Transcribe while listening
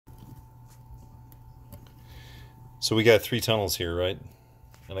So we got 3 tunnels here, right?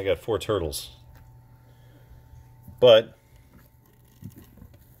 And I got 4 turtles. But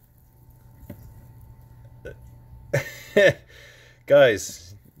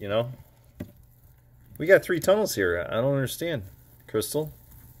guys, we got 3 tunnels here. I don't understand. Crystal?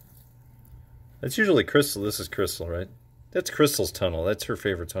 That's usually Crystal. This is Crystal, right? That's Crystal's tunnel. That's her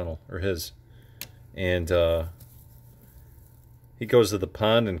favorite tunnel, or his. And he goes to the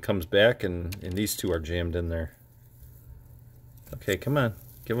pond and comes back, and these 2 are jammed in there. Okay, come on.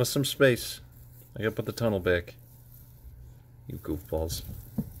 Give us some space. I gotta put the tunnel back. You goofballs.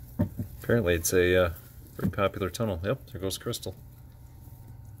 Apparently it's a very popular tunnel. Yep, there goes Crystal.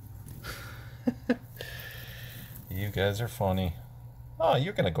 You guys are funny. Oh,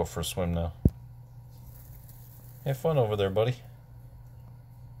 you're gonna go for a swim now. Have fun over there, buddy.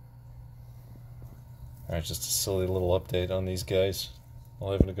 Alright, just a silly little update on these guys.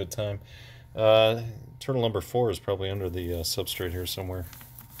 All having a good time. Turtle number 4 is probably under the substrate here somewhere.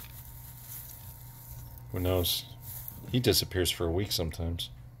 Who knows? He disappears for a week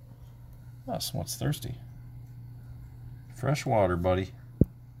sometimes. Oh, someone's thirsty. Fresh water, buddy.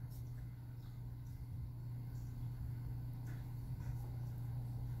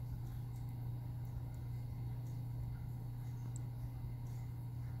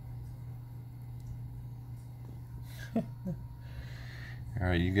 All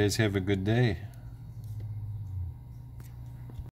right, you guys have a good day.